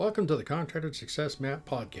Welcome to the Contractor Success Map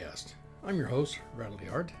podcast. I'm your host, Bradley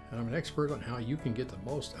Hart, and I'm an expert on how you can get the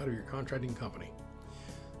most out of your contracting company.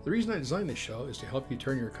 The reason I designed this show is to help you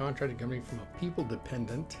turn your contracting company from a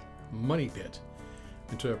people-dependent money pit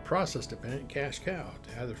into a process-dependent cash cow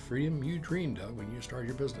to have the freedom you dreamed of when you started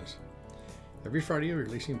your business. Every Friday, we're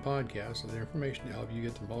releasing podcasts with information to help you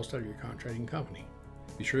get the most out of your contracting company.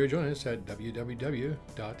 Be sure to join us at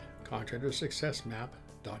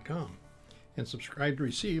www.contractorsuccessmap.com. and subscribe to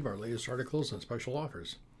receive our latest articles and special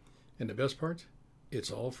offers. And the best part,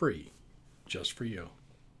 it's all free, just for you.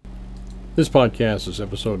 This podcast is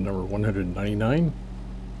episode number 199,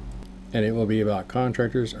 and it will be about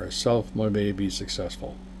contractors are self-motivated to be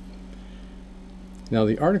successful. Now,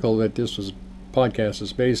 the article that podcast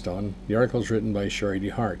is based on, the article is written by Sherry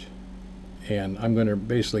DeHart, and I'm going to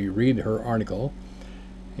basically read her article,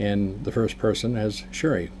 and the first person, as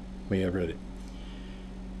Sherry may have read it.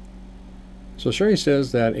 So Sherry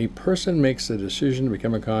says that a person makes the decision to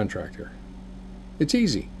become a contractor. It's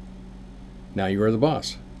easy. Now you are the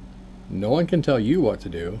boss. No one can tell you what to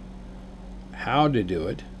do, how to do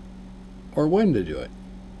it, or when to do it.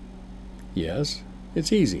 Yes,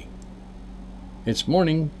 it's easy. It's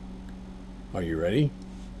morning. Are you ready?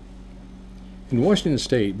 In Washington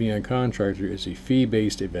State, being a contractor is a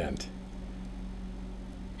fee-based event.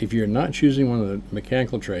 If you're not choosing one of the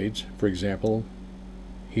mechanical trades, for example,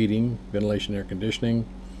 heating, ventilation, air conditioning,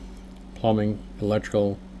 plumbing,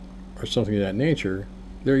 electrical, or something of that nature,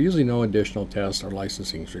 there are usually no additional tests or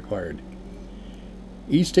licensing required.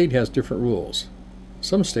 Each state has different rules.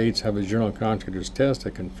 Some states have a general contractor's test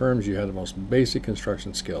that confirms you have the most basic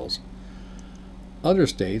construction skills. Other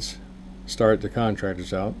states start the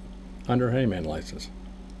contractors out under a handyman license.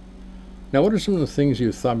 Now, what are some of the things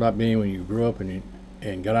you thought about being when you grew up and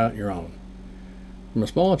got out on your own? From a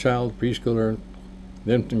small child, preschooler,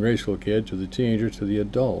 then from grade school kid to the teenager to the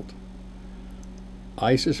adult.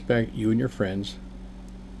 I suspect you and your friends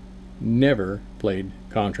never played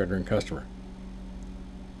contractor and customer.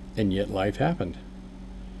 And yet life happened.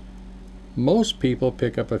 Most people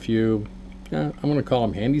pick up a few, I'm going to call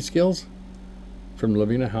them handy skills, from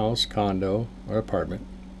living in a house, condo, or apartment.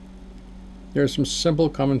 There are some simple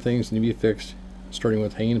common things that need to be fixed, starting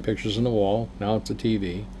with hanging pictures on the wall. Now it's a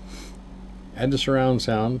TV. Add the surround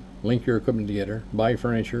sound, link your equipment together, buy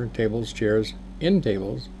furniture, tables, chairs, end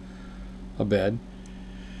tables, a bed,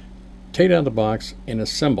 take it out of the box, and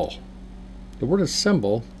assemble. The word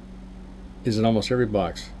assemble is in almost every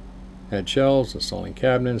box. Add shelves, installing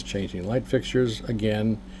cabinets, changing light fixtures.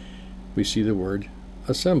 Again, we see the word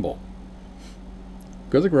assemble.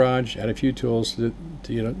 Go to the garage, add a few tools to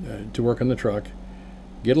work on the truck,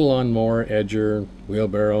 get a lawnmower, edger,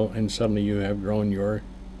 wheelbarrow, and suddenly you have grown your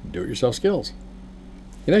do-it-yourself skills.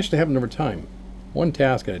 It actually happened over time, one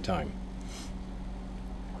task at a time.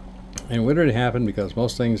 And whether it happened because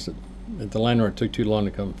most things that the landlord took too long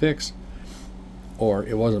to come fix, or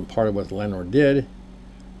it wasn't part of what the landlord did,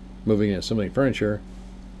 moving and assembling furniture,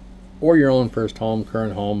 or your own first home,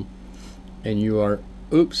 current home, and you are,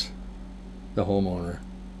 the homeowner.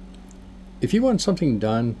 If you want something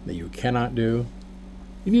done that you cannot do,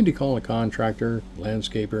 you need to call a contractor,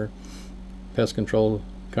 landscaper, pest control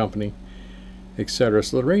company, etc.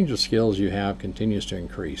 So the range of skills you have continues to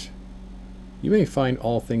increase. You may find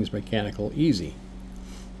all things mechanical easy.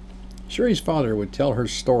 Sherry's father would tell her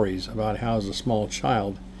stories about how, as a small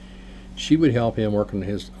child, she would help him work on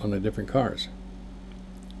the different cars.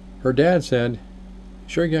 Her dad said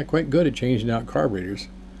Sherry got quite good at changing out carburetors,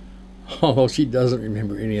 although she doesn't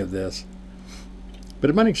remember any of this. But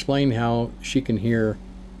it might explain how she can hear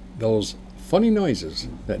those funny noises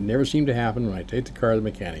that never seem to happen when I take the car to the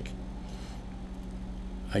mechanic.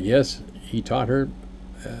 I guess he taught her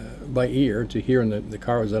by ear to hear when the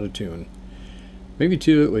car was out of tune. Maybe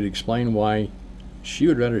too it would explain why she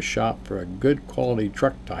would rather shop for a good quality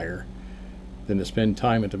truck tire than to spend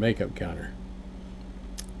time at the makeup counter.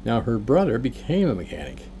 Now her brother became a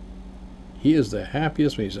mechanic. He is the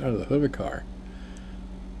happiest when he's under the hood of a car.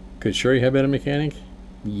 Could Sherry have been a mechanic?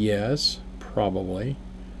 Yes, probably.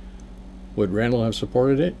 Would Randall have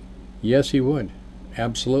supported it? Yes, he would.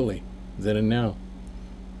 Absolutely. Then and now.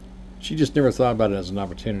 She just never thought about it as an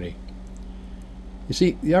opportunity. You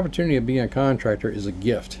see, the opportunity of being a contractor is a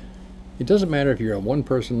gift. It doesn't matter if you're a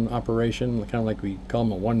one-person operation, kind of like we call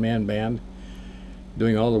them a one-man band,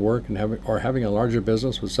 doing all the work or having a larger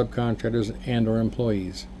business with subcontractors and or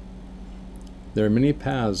employees. There are many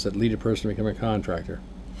paths that lead a person to become a contractor.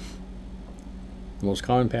 The most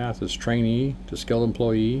common path is trainee to skilled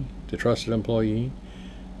employee to trusted employee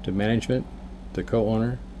to management to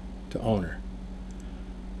co-owner to owner.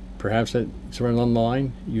 Perhaps that somewhere along the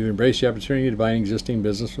line, you embrace the opportunity to buy an existing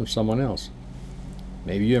business from someone else.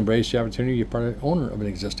 Maybe you embrace the opportunity to be part of the owner of an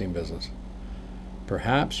existing business.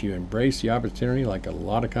 Perhaps you embrace the opportunity, like a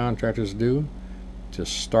lot of contractors do, to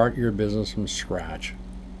start your business from scratch.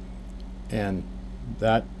 And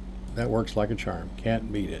that works like a charm.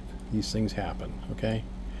 Can't beat it. These things happen, okay?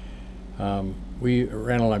 Randall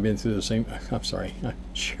and I've been through the same,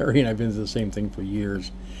 Sherry and I've been through the same thing for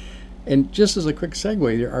years. And just as a quick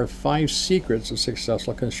segue, there are 5 secrets of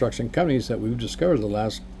successful construction companies that we've discovered the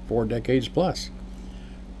last 4 decades plus.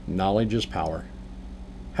 Knowledge is power.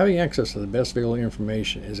 Having access to the best available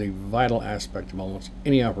information is a vital aspect of almost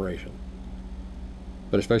any operation,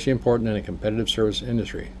 but especially important in a competitive service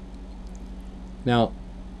industry. Now,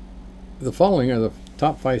 the following are the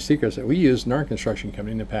top 5 secrets that we used in our construction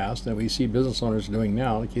company in the past and that we see business owners doing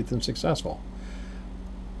now to keep them successful.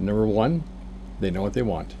 Number 1, they know what they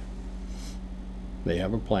want. They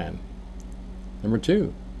have a plan. Number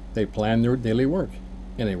 2, they plan their daily work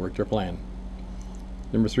and they work their plan.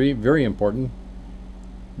 Number 3, very important,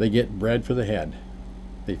 they get bread for the head.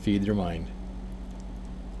 They feed their mind.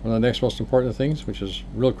 One of the next most important things, which is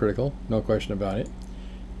real critical, no question about it,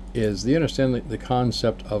 is they understand the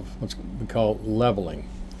concept of what we call leveling.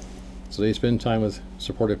 So they spend time with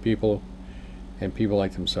supportive people and people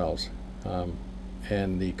like themselves.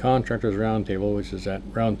 And the Contractors Roundtable, which is that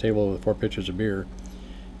round table with 4 pitchers of beer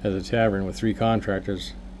at a tavern with 3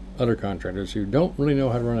 contractors, other contractors who don't really know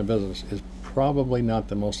how to run a business, is probably not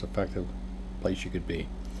the most effective place you could be.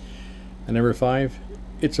 And number 5,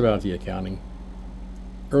 it's about the accounting.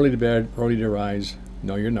 Early to bed, early to rise,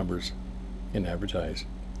 know your numbers, and advertise.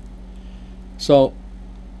 So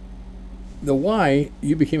the why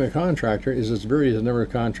you became a contractor is as varied as the number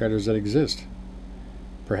of contractors that exist.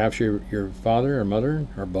 Perhaps your father or mother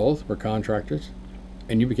or both were contractors,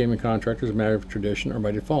 and you became a contractor as a matter of tradition or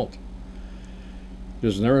by default.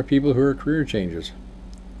 There's a number of people who are career changers,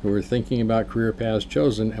 who are thinking about career paths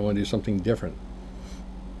chosen and want to do something different.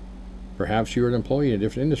 Perhaps you were an employee in a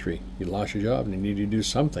different industry. You lost your job and you need to do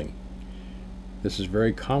something. This is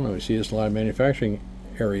very common. We see this in a lot of manufacturing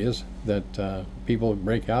areas that people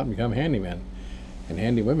break out and become handymen and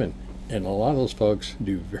handywomen. And a lot of those folks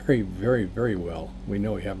do very, very, very well. We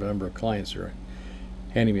know we have a number of clients who are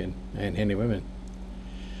handymen and handywomen.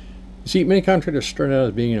 You see, many contractors start out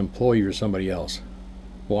as being an employee for somebody else.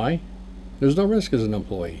 Why? There's no risk as an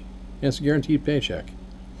employee, and it's a guaranteed paycheck.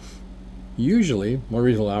 Usually, more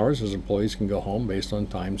reasonable hours as employees can go home based on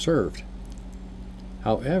time served.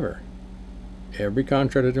 However, every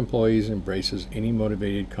contracted employee embraces any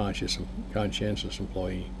motivated, conscientious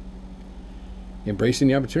employee. Embracing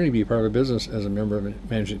the opportunity to be part of a business as a member of a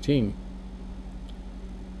management team.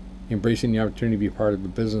 Embracing the opportunity to be part of a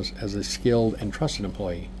business as a skilled and trusted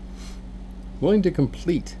employee. Willing to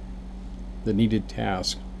complete the needed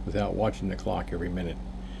task without watching the clock every minute.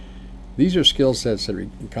 These are skill sets that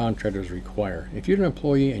contractors require. If you're an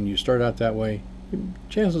employee and you start out that way,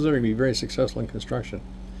 chances are you're going to be very successful in construction.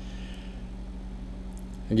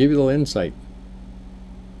 I'll give you a little insight.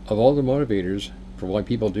 Of all the motivators for why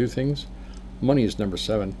people do things, money is number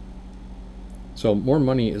 7. So more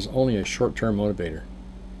money is only a short-term motivator.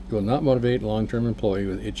 It will not motivate a long-term employee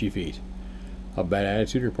with itchy feet, a bad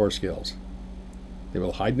attitude, or poor skills. They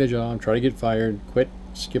will hide in the job, try to get fired, quit,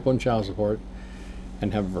 skip on child support,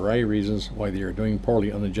 and have a variety of reasons why they are doing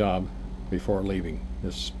poorly on the job before leaving.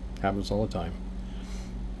 This happens all the time.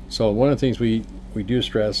 So one of the things we do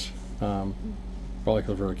stress, probably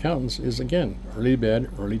because we're accountants, is again, early to bed,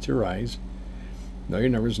 early to rise, know your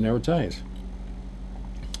numbers, never ties.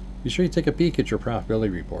 Be sure you take a peek at your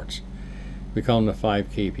profitability reports. We call them the 5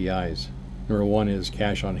 KPIs. Number 1 is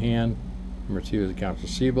cash on hand. Number 2 is accounts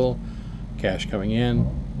receivable, cash coming in,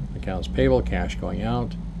 accounts payable, cash going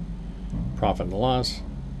out, profit and loss.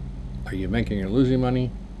 Are you making or losing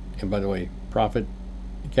money? And by the way, profit,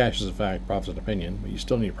 cash is a fact, profit is an opinion, but you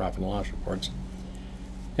still need profit and loss reports.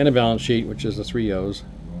 And a balance sheet, which is the 3 O's.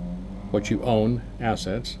 What you own,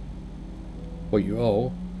 assets. What you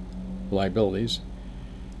owe, liabilities.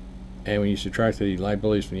 And when you subtract the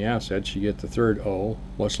liabilities from the assets, you get the 3rd O,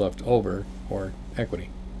 what's left over, or equity.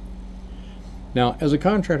 Now, as a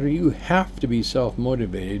contractor, you have to be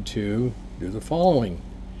self-motivated to do the following.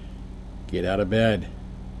 Get out of bed.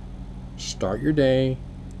 Start your day.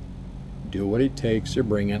 Do what it takes to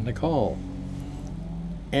bring in the call.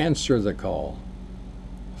 Answer the call.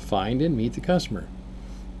 Find and meet the customer.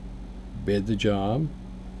 Bid the job.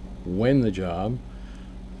 Win the job.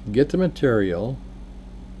 Get the material.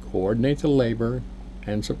 Coordinate the labor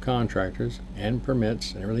and subcontractors and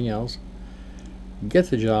permits and everything else. Get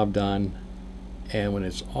the job done. And when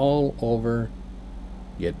it's all over,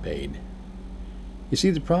 get paid. You see,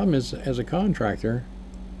 the problem is, as a contractor,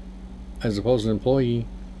 as opposed to an employee,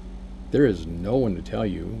 there is no one to tell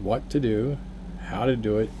you what to do, how to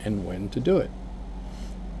do it, and when to do it.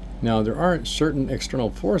 Now, there are certain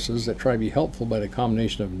external forces that try to be helpful by the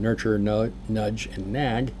combination of nurture, nudge, and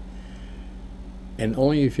nag, and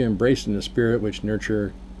only if you embrace in the spirit which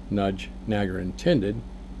nurture, nudge, nag are intended,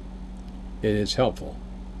 it is helpful.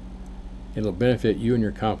 It'll benefit you and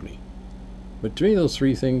your company. But to me, those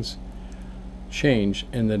three things change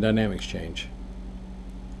and the dynamics change.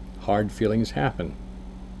 Hard feelings happen.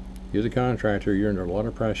 You're the contractor, you're under a lot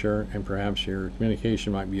of pressure, and perhaps your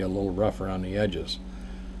communication might be a little rough around the edges.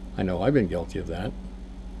 I know I've been guilty of that.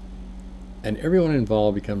 And everyone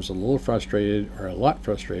involved becomes a little frustrated or a lot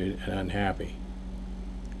frustrated and unhappy.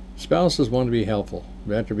 Spouses want to be helpful,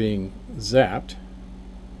 but after being zapped,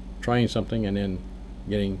 trying something and then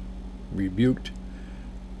getting rebuked,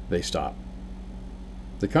 they stop.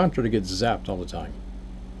 The contractor gets zapped all the time,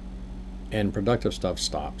 and productive stuff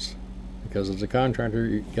stops. Because as a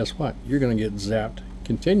contractor, guess what? You're going to get zapped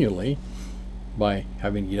continually by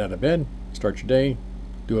having to get out of bed, start your day,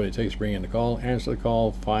 do what it takes to bring in the call, answer the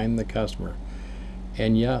call, find the customer.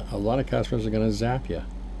 And yeah, a lot of customers are going to zap you.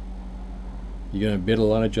 You're going to bid a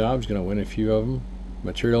lot of jobs, you're going to win a few of them.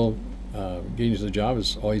 Material getting to the job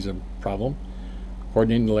is always a problem.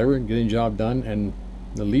 Coordinating delivery, getting the job done, and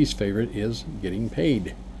the least favorite is getting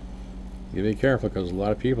paid. You gotta be careful because a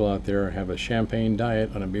lot of people out there have a champagne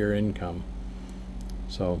diet on a beer income.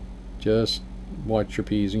 So just watch your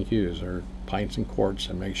P's and Q's, or pints and quarts,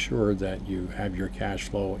 and make sure that you have your cash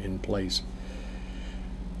flow in place.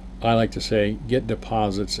 I like to say get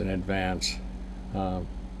deposits in advance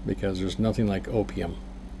because there's nothing like opium.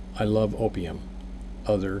 I love opium,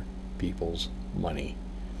 other people's money.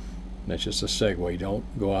 That's just a segue. Don't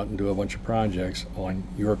go out and do a bunch of projects on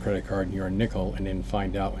your credit card and your nickel and then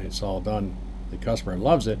find out when it's all done the customer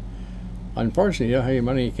loves it. Unfortunately, you don't have any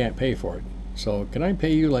money, you can't pay for it. So can I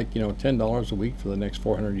pay you like $10 a week for the next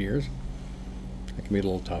 400 years? That can be a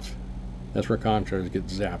little tough. That's where contractors get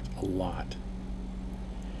zapped a lot.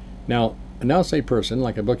 Now, an outside person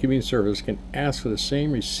like a bookkeeping service can ask for the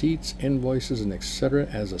same receipts, invoices, and etc.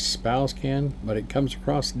 as a spouse can, but it comes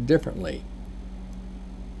across differently.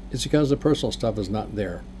 It's because the personal stuff is not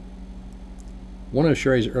there. One of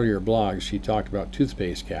Sherry's earlier blogs, she talked about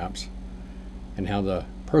toothpaste caps and how the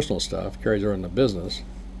personal stuff carries over in the business,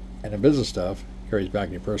 and the business stuff carries back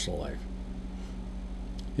in your personal life.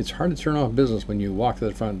 It's hard to turn off business when you walk to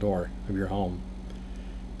the front door of your home,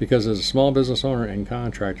 because as a small business owner and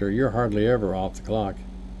contractor, you're hardly ever off the clock.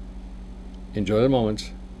 Enjoy the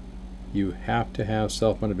moments. You have to have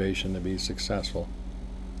self-motivation to be successful.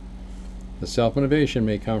 The self-motivation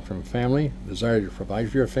may come from family, desire to provide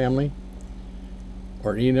for your family,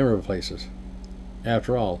 or any number of places.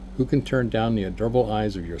 After all, who can turn down the adorable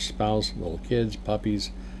eyes of your spouse, little kids, puppies,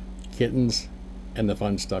 kittens, and the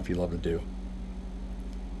fun stuff you love to do?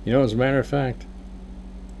 As a matter of fact,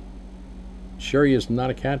 Sherry is not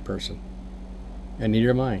a cat person, and neither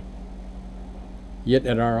am I. Yet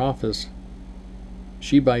at our office,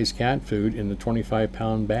 she buys cat food in the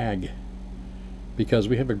 25-pound bag, because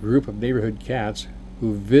we have a group of neighborhood cats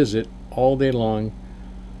who visit all day long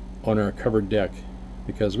on our covered deck,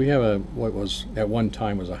 because we have what was at one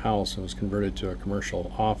time was a house and was converted to a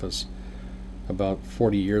commercial office about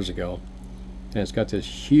 40 years ago, and it's got this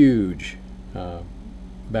huge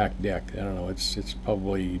back deck. I don't know, it's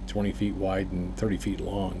probably 20 feet wide and 30 feet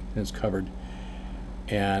long, and it's covered.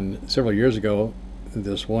 And several years ago,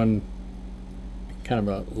 this one kind of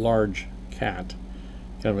a large cat,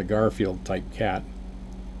 kind of a Garfield type cat,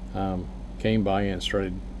 came by and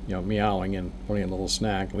started meowing and wanting a little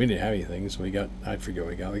snack. We didn't have anything, so I forget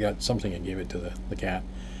what we got something and gave it to the cat,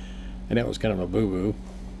 and that was kind of a boo-boo,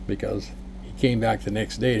 because he came back the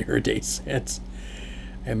next day to irritate sense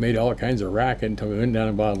and made all kinds of racket until we went down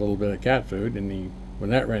and bought a little bit of cat food, and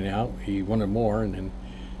when that ran out, he wanted more, and then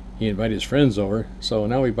he invited his friends over. So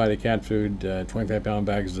now we buy the cat food 25-pound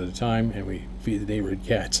bags at a time, and we feed the neighborhood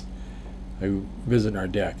cats who visit our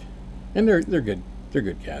deck. And they're good. They're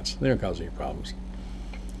good cats. They don't cause any problems.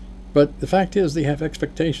 But the fact is, they have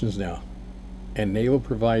expectations now, and they will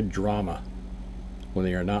provide drama when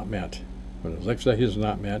they are not met, when those expectations are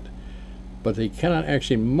not met. But they cannot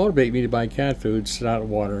actually motivate me to buy cat food, sit out of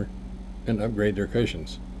water, and upgrade their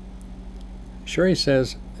cushions. Sherry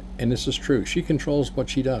says, and this is true, she controls what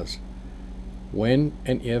she does, when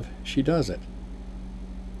and if she does it.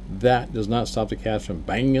 That does not stop the cats from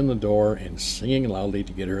banging on the door and singing loudly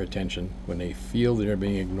to get her attention when they feel they're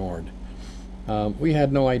being ignored. We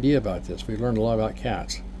had no idea about this. We learned a lot about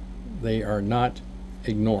cats. They are not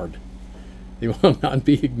ignored. They will not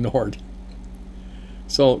be ignored.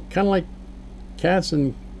 So, kind of like cats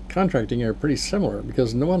and contracting are pretty similar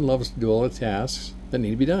because no one loves to do all the tasks that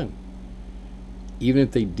need to be done. Even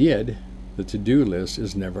if they did, the to-do list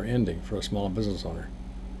is never ending for a small business owner.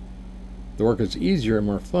 The work is easier and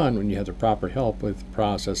more fun when you have the proper help with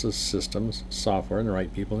processes, systems, software, and the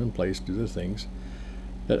right people in place to do the things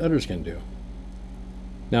that others can do.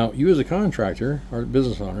 Now, you as a contractor or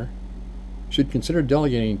business owner should consider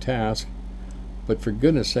delegating tasks, but for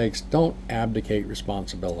goodness sakes, don't abdicate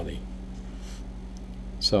responsibility.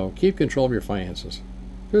 So keep control of your finances.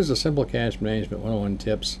 Here's a simple cash management 101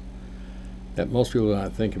 tips that most people do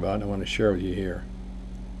not think about, and I want to share with you here.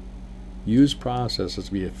 Use processes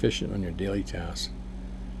to be efficient on your daily tasks.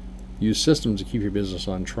 Use systems to keep your business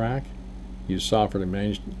on track. Use software to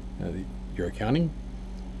manage your accounting.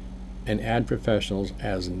 And add professionals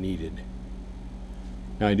as needed.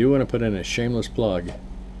 Now, I do want to put in a shameless plug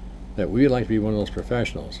that we would like to be one of those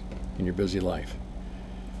professionals in your busy life.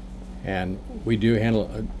 And we do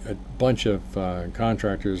handle a bunch of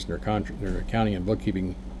contractors and their accounting and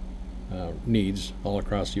bookkeeping needs all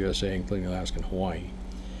across the USA, including Alaska and Hawaii.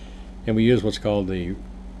 And we use what's called the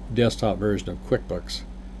desktop version of QuickBooks.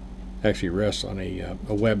 It actually rests on a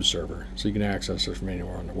web server, so you can access it from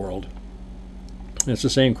anywhere in the world. And it's the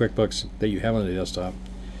same QuickBooks that you have on the desktop.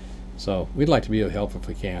 So we'd like to be of help if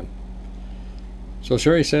we can. So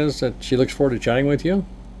Sherry says that she looks forward to chatting with you.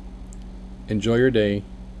 Enjoy your day,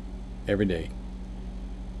 every day.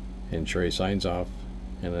 And Sherry signs off.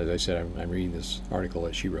 And as I said, I'm reading this article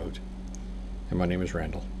that she wrote. And my name is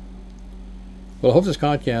Randall. Well, I hope this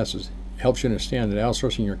podcast helps you understand that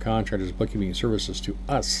outsourcing your contractors' bookkeeping services to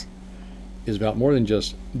us is about more than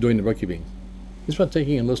just doing the bookkeeping. It's about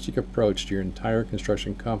taking a holistic approach to your entire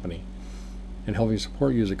construction company and helping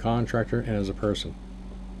support you as a contractor and as a person.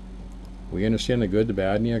 We understand the good, the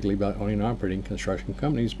bad, and the ugly about owning and operating construction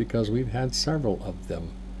companies because we've had several of them.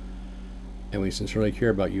 And we sincerely care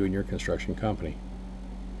about you and your construction company.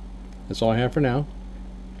 That's all I have for now.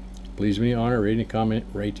 Please do me the honor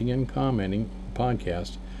rating and commenting the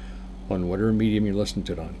podcast on whatever medium you listen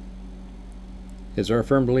to it on. It's our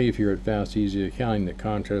firm belief here at Fast Easy Accounting that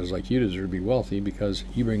contractors like you deserve to be wealthy because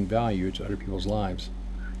you bring value to other people's lives.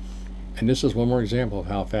 And this is one more example of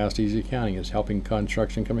how Fast Easy Accounting is helping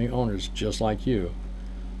construction company owners just like you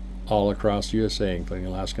all across the USA, including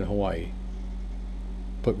Alaska and Hawaii,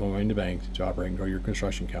 put more money in the bank to operate and grow your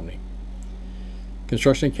construction company.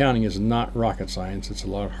 Construction accounting is not rocket science. It's a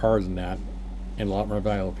lot harder than that and a lot more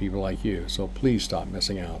valuable to people like you. So please stop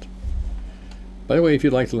missing out. By the way, if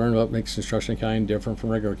you'd like to learn about what makes construction accounting different from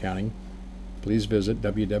regular accounting, please visit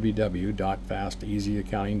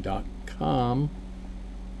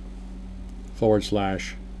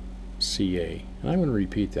www.fasteasyaccounting.com/CA. And I'm going to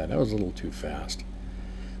repeat that. That was a little too fast.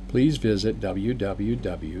 Please visit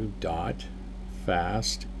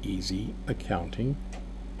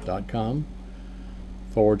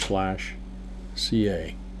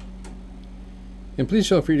www.fasteasyaccounting.com/CA. And please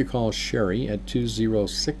feel free to call Sherry at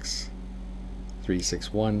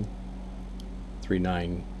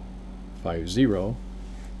 206-361-3950,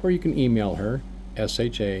 or you can email her,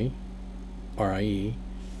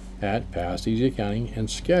 SHARIE@FastEasyAccounting, and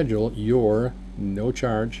schedule your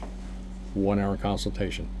no-charge 1-hour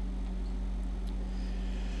consultation.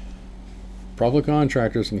 Profitable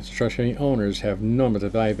contractors and construction owners have known about the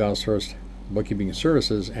value of outsourced bookkeeping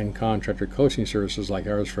services and contractor coaching services like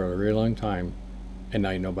ours for a very long time, and now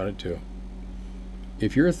you know about it too.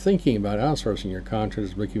 If you're thinking about outsourcing your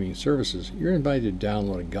contractor's bookkeeping services, you're invited to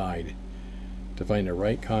download a guide to find the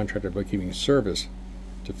right contractor bookkeeping service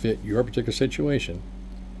to fit your particular situation.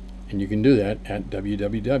 And you can do that at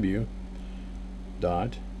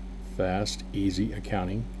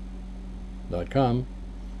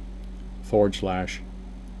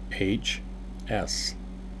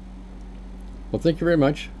Well, thank you very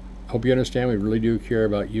much. Hope you understand we really do care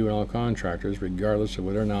about you and all contractors, regardless of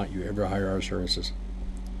whether or not you ever hire our services.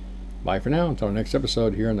 Bye for now until our next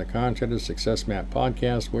episode here on the Contractor Success Map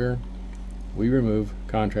podcast, where we remove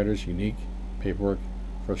contractors' unique paperwork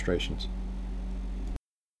frustrations.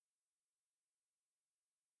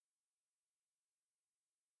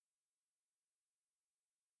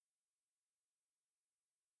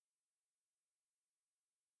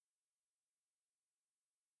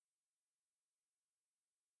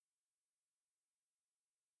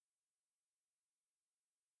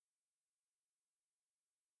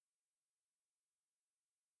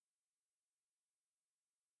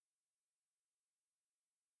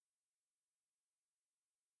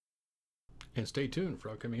 And stay tuned for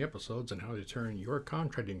upcoming episodes on how to turn your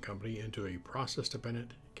contracting company into a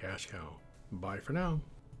process-dependent cash cow. Bye for now.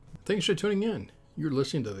 Thanks for tuning in. You're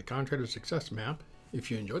listening to the Contractor Success Map. If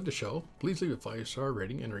you enjoyed the show, please leave a 5-star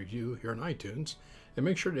rating and review here on iTunes, and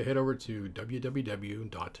make sure to head over to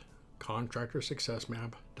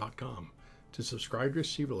www.contractorsuccessmap.com to subscribe to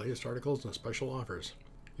receive the latest articles and special offers.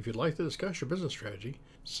 If you'd like to discuss your business strategy,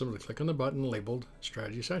 simply click on the button labeled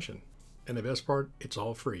Strategy Session. And the best part, it's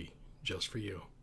all free, just for you.